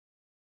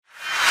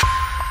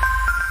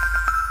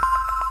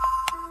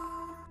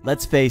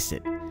Let's face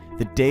it,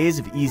 the days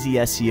of easy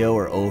SEO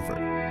are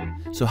over.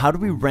 So how do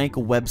we rank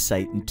a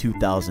website in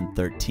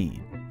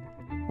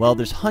 2013? Well,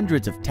 there's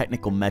hundreds of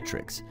technical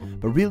metrics,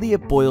 but really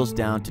it boils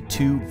down to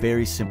two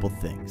very simple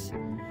things: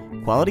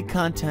 quality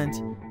content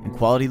and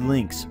quality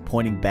links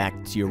pointing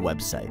back to your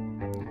website.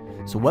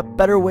 So what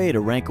better way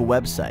to rank a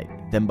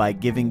website than by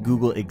giving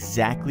Google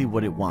exactly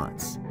what it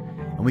wants?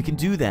 And we can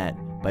do that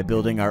by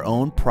building our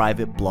own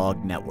private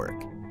blog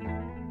network.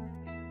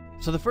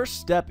 So the first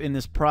step in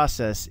this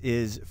process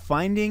is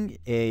finding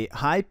a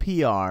high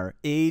PR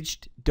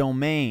aged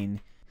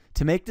domain.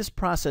 To make this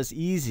process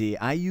easy,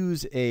 I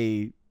use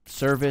a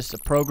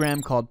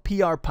program called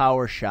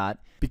Powershot,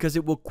 because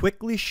it will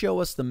quickly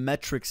show us the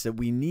metrics that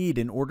we need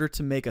in order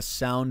to make a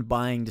sound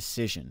buying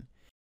decision.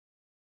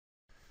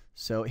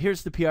 So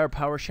here's the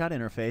Powershot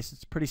interface.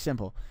 It's pretty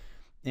simple.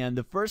 And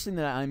the first thing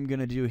that I'm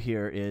going to do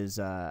here is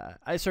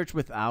I search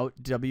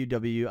without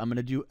www. I'm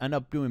going to end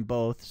up doing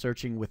both,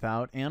 searching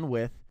without and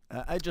with.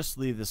 I just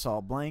leave this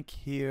all blank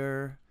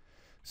here.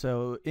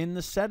 So in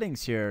the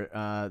settings here,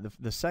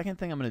 the second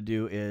thing I'm going to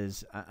do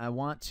is I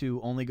want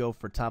to only go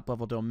for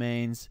top-level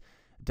domains,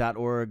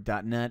 .org,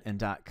 .net,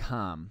 and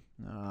 .com.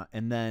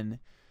 And then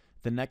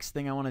the next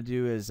thing I want to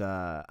do is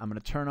I'm going to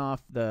turn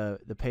off the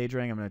page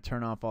rank. I'm going to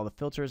turn off all the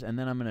filters, and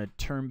then I'm going to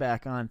turn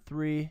back on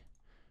 3,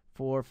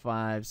 4,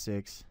 5,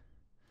 6,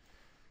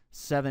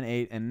 7,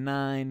 8, and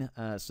 9.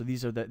 So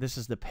this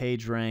is the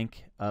page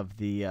rank of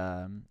the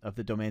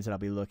domains that I'll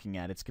be looking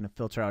at. It's going to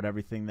filter out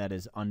everything that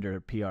is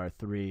under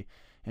PR3,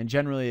 and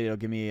generally it'll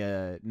give me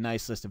a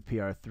nice list of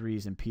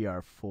PR3s and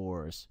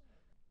PR4s.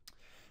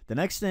 The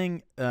next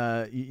thing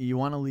you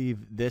want to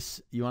leave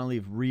this. You want to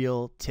leave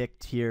real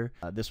ticked here.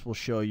 This will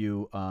show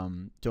you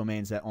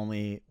domains that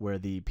only where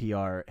the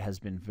PR has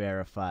been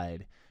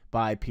verified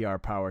by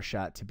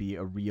Powershot to be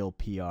a real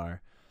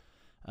PR.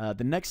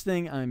 The next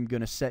thing I'm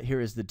going to set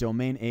here is the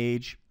domain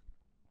age,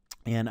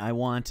 and I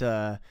want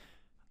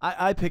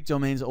I pick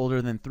domains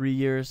older than 3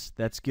 years.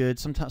 That's good.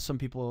 Sometimes some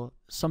people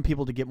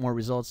to get more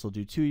results, they'll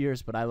do 2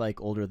 years, but I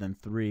like older than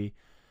 3.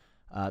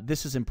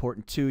 This is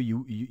important too.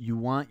 You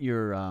want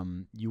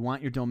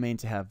your domain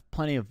to have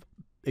plenty of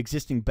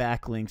existing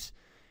backlinks,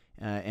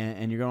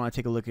 and you're going to want to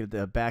take a look at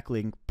the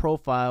backlink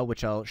profile,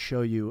 which I'll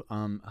show you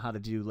how to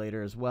do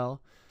later as well.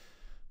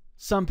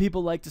 Some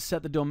people like to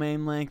set the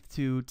domain length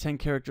to 10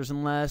 characters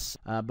and less,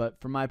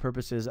 but for my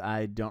purposes,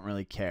 I don't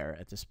really care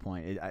at this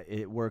point.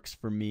 It works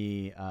for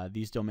me.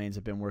 These domains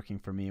have been working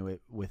for me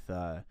with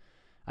I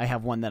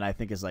have one that I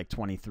think is like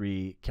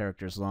 23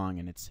 characters long,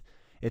 and it's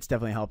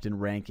definitely helped in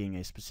ranking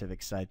a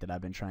specific site that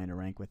I've been trying to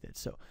rank with it.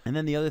 So, and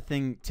then the other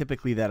thing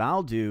typically that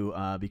I'll do,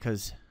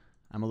 because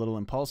I'm a little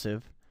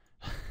impulsive,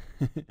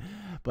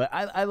 but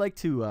I like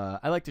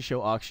to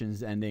show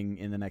auctions ending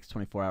in the next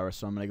 24 hours.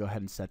 So I'm going to go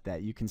ahead and set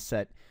that. You can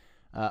set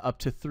up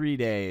to 3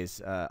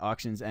 days,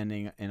 auctions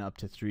ending in up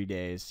to 3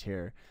 days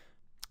here.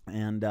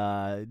 And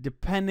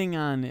depending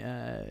on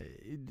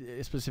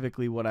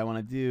specifically what I want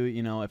to do,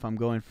 you know, if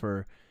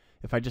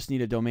I just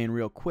need a domain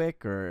real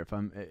quick, or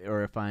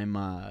if I'm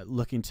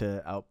looking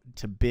to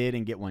bid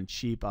and get one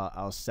cheap,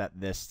 I'll set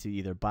this to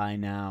either buy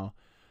now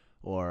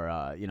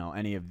or you know,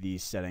 any of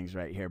these settings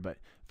right here. But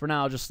for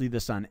now, I'll just leave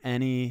this on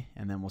any,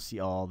 and then we'll see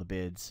all the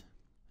bids.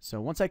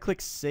 So once I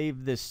click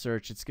save this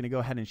search, it's going to go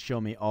ahead and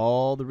show me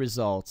all the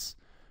results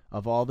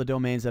of all the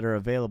domains that are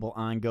available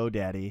on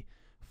GoDaddy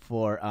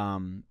for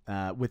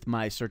with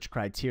my search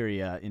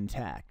criteria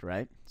intact,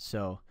 right?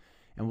 So,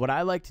 and what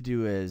I like to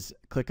do is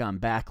click on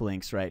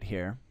backlinks right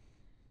here.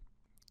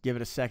 Give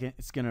it a second.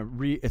 It's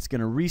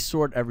gonna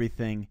resort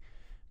everything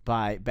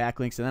by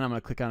backlinks, and then I'm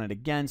gonna click on it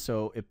again,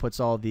 so it puts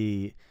all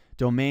the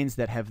domains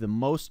that have the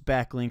most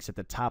backlinks at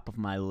the top of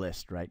my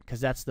list, right? Because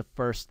that's the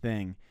first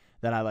thing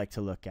that I like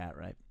to look at,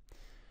 right?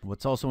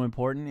 What's also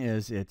important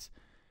is its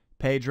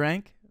page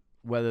rank,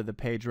 whether the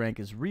page rank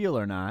is real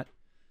or not,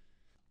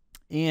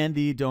 and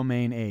the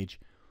domain age,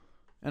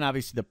 and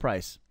obviously the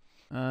price.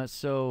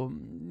 So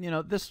you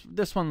know,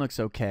 this one looks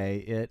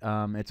okay.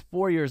 It's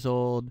 4 years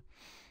old,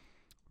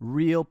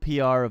 real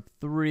PR of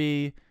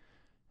 3,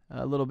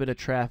 a little bit of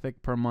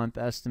traffic per month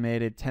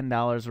estimated,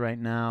 $10 right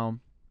now,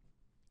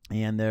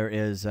 and there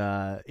is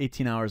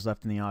 18 hours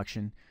left in the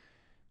auction.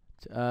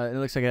 It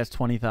looks like it has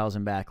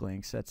 20,000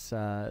 backlinks.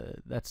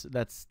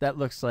 That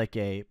looks like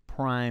a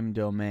prime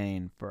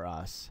domain for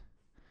us.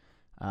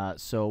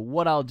 So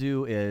what I'll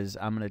do is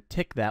I'm going to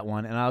tick that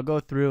one, and I'll go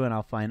through and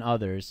I'll find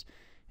others,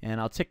 and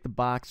I'll tick the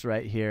box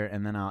right here,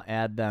 and then I'll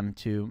add them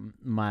to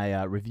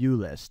my review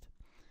list.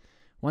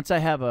 Once I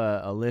have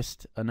a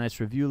nice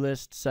review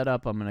list set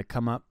up, I'm going to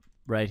come up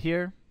right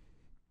here.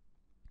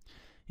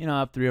 You know, I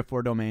have 3 or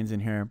 4 domains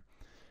in here.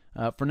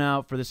 For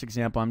now, for this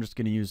example, I'm just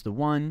going to use the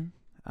one.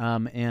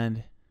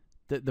 And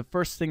the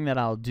first thing that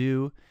I'll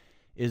do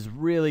is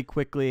really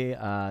quickly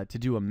to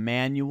do a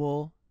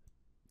manual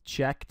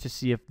check to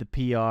see if the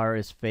PR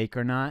is fake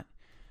or not.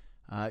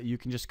 You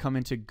can just come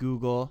into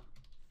Google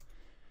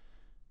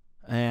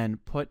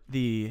and put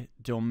the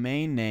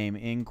domain name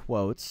in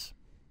quotes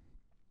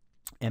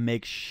and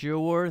make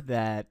sure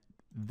that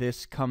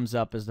this comes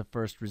up as the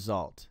first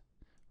result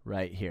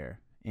right here.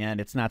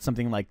 And it's not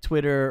something like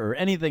Twitter or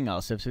anything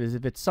else. If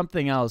it's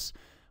something else,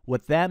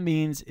 what that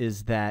means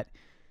is that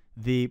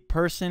the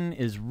person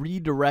is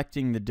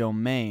redirecting the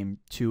domain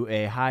to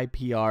a high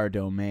PR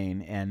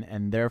domain,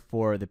 and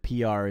therefore the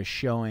PR is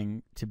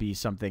showing to be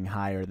something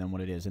higher than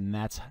what it is. And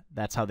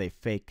that's how they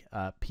fake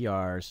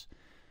PRs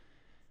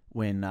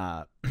when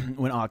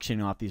when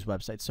auctioning off these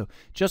websites. So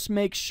just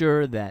make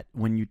sure that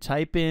when you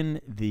type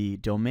in the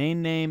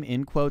domain name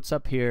in quotes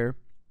up here,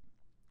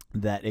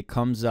 that it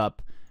comes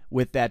up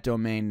with that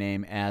domain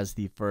name as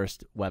the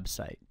first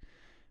website,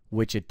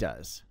 which it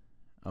does.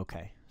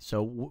 Okay,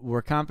 so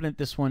we're confident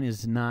this one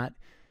is not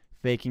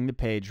faking the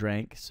page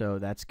rank, so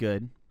that's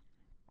good.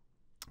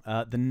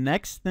 The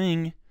next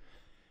thing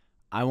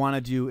I want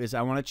to do is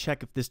I want to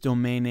check if this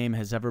domain name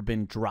has ever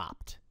been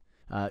dropped.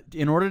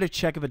 In order to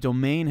check if a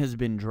domain has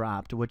been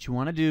dropped, what you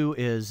want to do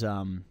is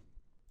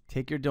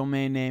take your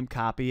domain name,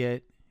 copy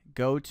it,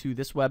 go to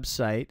this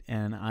website,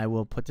 and I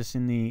will put this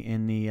in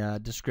the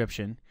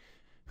description,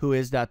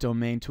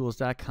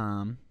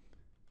 whois.domaintools.com,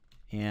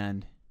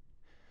 and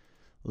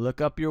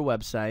look up your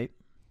website,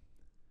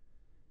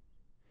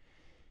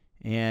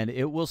 and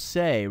it will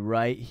say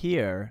right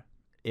here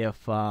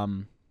if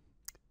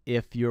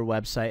your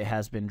website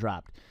has been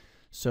dropped.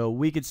 So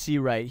we could see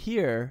right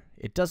here,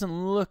 it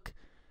doesn't look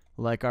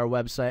like our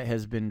website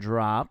has been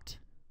dropped,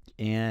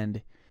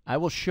 and I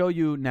will show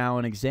you now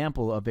an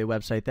example of a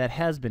website that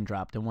has been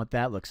dropped and what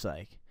that looks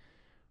like.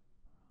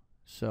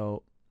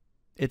 So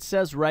it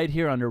says right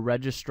here under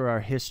registrar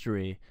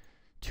history,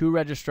 2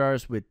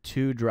 registrars with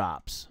 2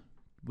 drops.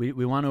 We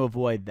want to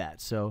avoid that.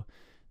 So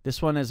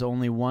this one has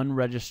only 1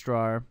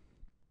 registrar,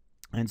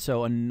 and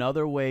so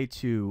another way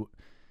to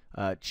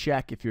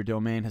check if your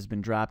domain has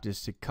been dropped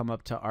is to come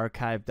up to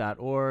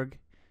archive.org,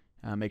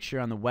 make sure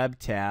on the web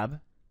tab,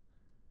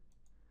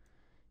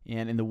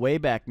 and in the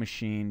Wayback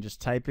Machine,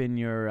 just type in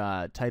your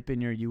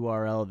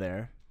URL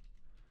there.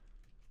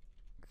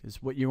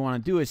 Because what you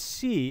want to do is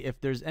see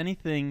if there's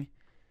anything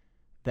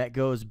that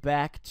goes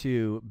back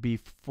to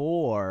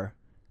before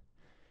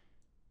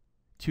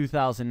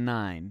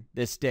 2009,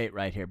 this date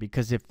right here.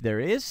 Because if there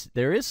is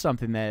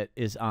something that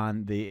is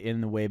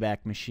in the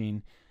Wayback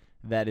Machine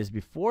that is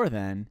before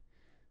then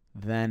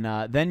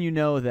you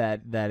know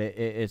that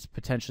it's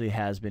potentially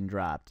has been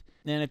dropped.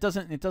 And it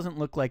doesn't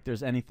look like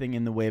there's anything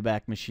in the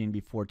Wayback Machine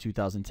before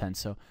 2010.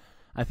 So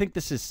I think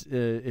this is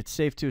it's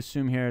safe to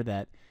assume here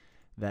that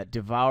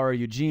Devour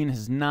Eugene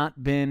has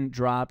not been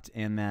dropped,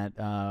 and that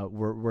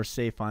we're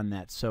safe on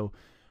that. So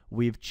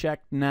we've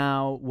checked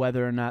now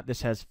whether or not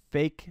this has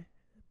fake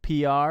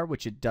PR,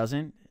 which it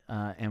doesn't,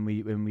 and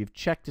we've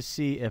checked to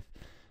see if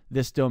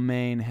this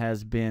domain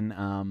has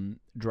been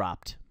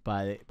dropped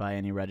by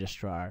any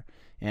registrar,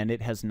 and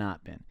it has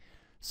not been.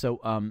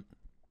 So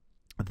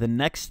the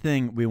next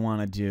thing we want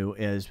to do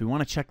is we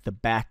want to check the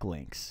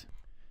backlinks.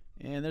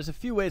 And there's a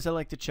few ways I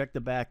like to check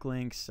the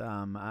backlinks.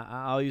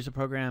 I'll use a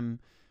program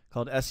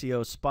called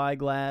SEO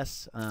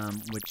Spyglass,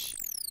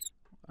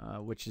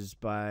 which is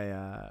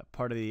by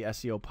part of the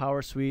SEO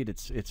Power Suite.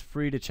 It's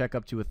free to check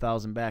up to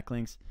 1,000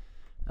 backlinks.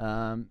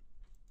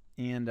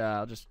 And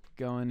I'll just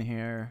go in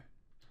here.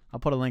 I'll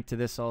put a link to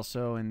this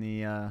also in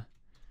the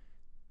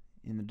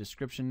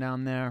description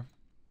down there.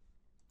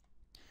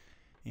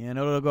 And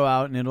it'll go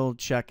out and it'll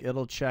check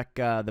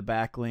the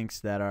backlinks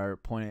that are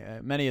pointing,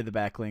 many of the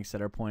backlinks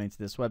that are pointing to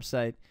this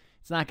website.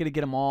 It's not going to get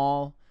them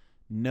all.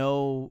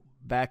 No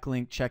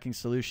backlink checking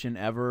solution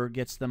ever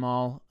gets them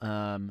all.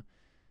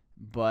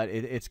 But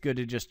it's good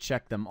to just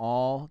check them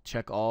all.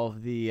 Check all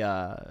of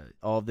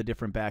the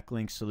different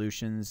backlink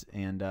solutions,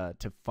 and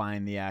to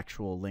find the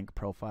actual link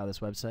profile of this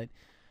website.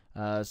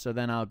 So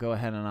then I'll go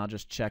ahead and I'll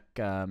just check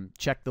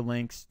the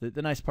links.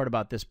 The nice part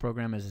about this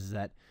program is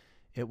that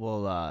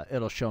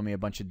it'll show me a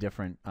bunch of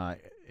different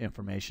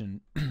information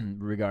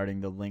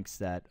regarding the links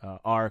that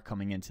are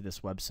coming into this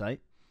website.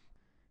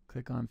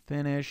 Click on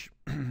finish,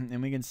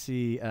 and we can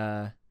see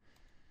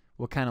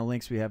what kind of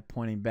links we have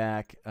pointing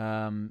back.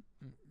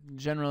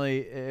 Generally,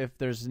 if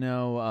there's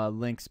no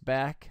links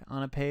back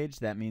on a page,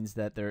 that means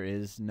that there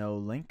is no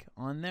link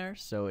on there,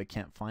 so it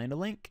can't find a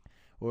link,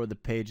 or the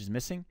page is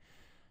missing.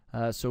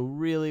 So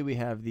really, we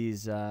have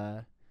these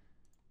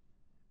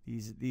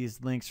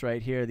links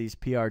right here, these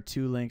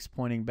PR2 links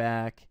pointing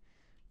back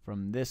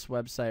from this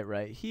website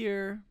right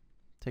here.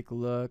 Take a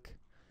look.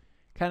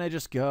 Kind of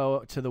just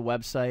go to the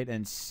website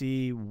and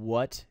see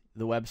what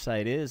the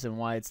website is and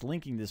why it's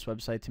linking this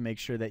website, to make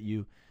sure that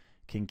you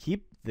can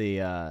keep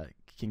the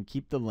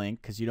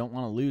link, because you don't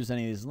want to lose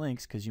any of these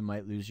links, because you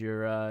might lose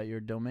your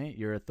domain,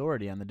 your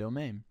authority on the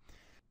domain.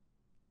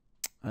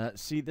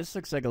 See, this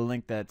looks like a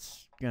link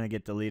that's gonna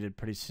get deleted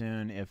pretty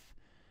soon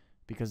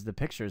because the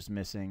picture is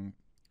missing.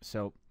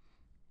 So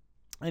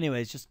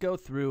anyways, just go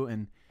through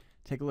and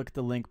take a look at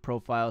the link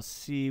profile,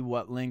 see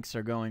what links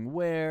are going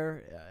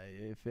where,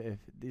 if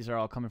these are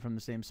all coming from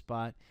the same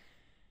spot.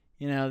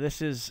 You know,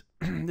 this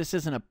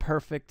isn't a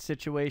perfect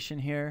situation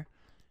here.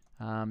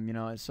 You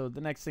know, so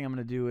the next thing I'm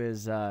going to do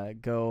is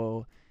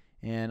go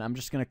And I'm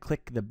just going to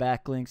click the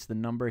backlinks, the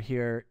number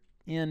here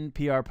in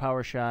PR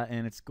Powershot,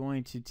 and it's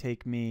going to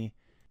take me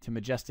to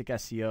Majestic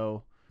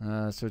SEO.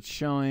 So it's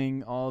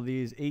showing all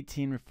these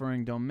 18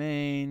 referring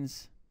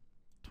domains,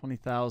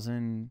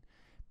 20,000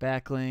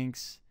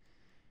 backlinks.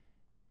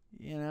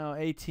 You know,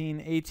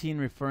 18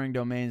 referring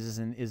domains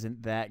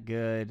isn't that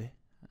good.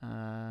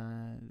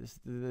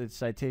 The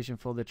citation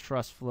flow, the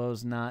trust flow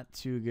is not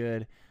too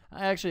good.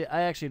 I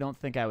actually don't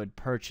think I would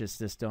purchase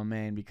this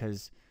domain,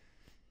 because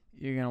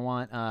you're gonna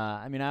want.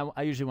 I mean,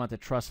 I usually want the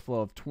trust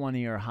flow of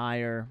 20 or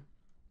higher,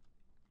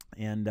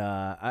 and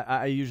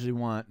I usually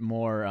want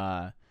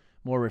more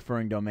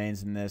referring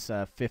domains than this.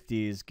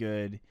 50 is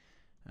good.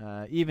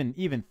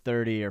 Even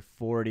 30 or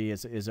 40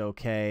 is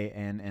okay,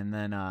 and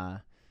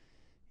then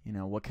you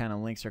know, what kind of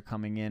links are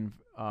coming in.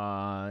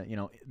 You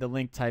know, the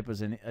link type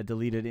was a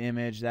deleted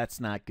image. That's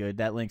not good.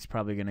 That link's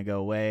probably going to go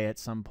away at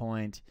some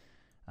point.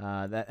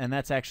 And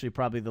that's actually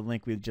probably the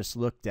link we just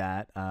looked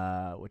at,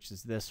 which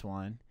is this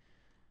one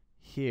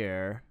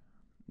here.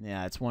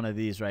 Yeah, it's one of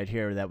these right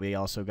here that we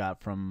also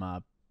got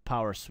from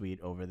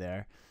PowerSuite over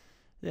there.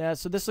 Yeah,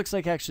 so this looks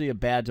like actually a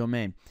bad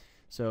domain.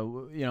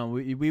 So, you know,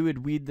 we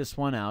would weed this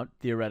one out,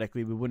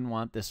 theoretically. We wouldn't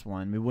want this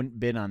one. We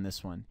wouldn't bid on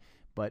this one.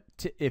 But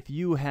if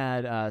you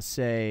had,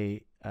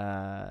 say,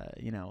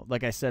 you know,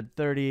 like I said,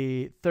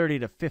 30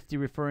 to 50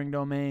 referring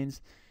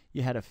domains,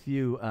 you had a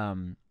few,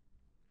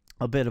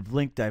 a bit of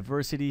link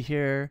diversity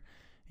here,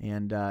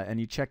 and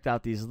you checked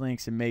out these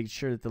links and made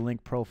sure that the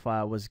link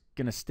profile was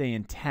going to stay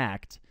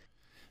intact,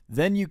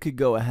 then you could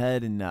go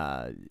ahead and,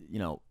 you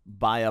know,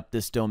 buy up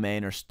this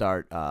domain or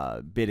start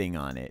bidding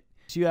on it.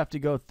 So you have to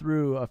go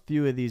through a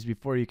few of these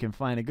before you can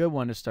find a good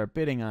one to start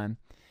bidding on.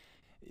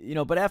 You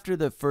know, but after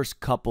the first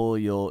couple,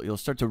 you'll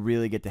start to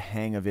really get the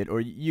hang of it. Or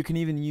you can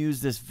even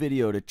use this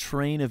video to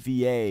train a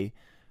VA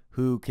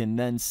who can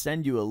then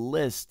send you a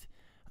list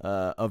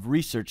of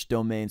research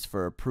domains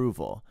for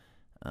approval,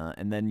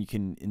 and then you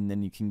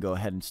can go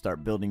ahead and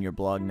start building your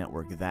blog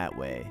network that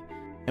way.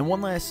 And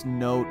one last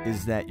note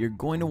is that you're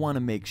going to want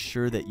to make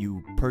sure that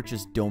you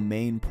purchase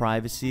domain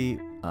privacy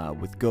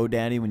with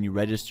GoDaddy when you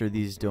register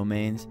these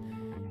domains,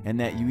 and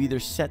that you either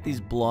set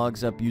these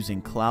blogs up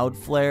using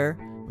Cloudflare,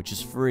 which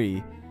is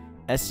free,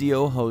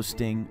 SEO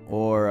hosting,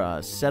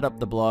 or set up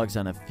the blogs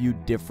on a few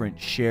different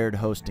shared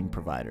hosting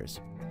providers.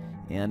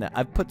 And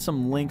I've put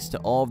some links to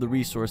all of the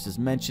resources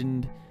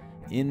mentioned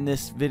in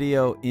this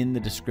video in the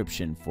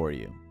description for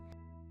you.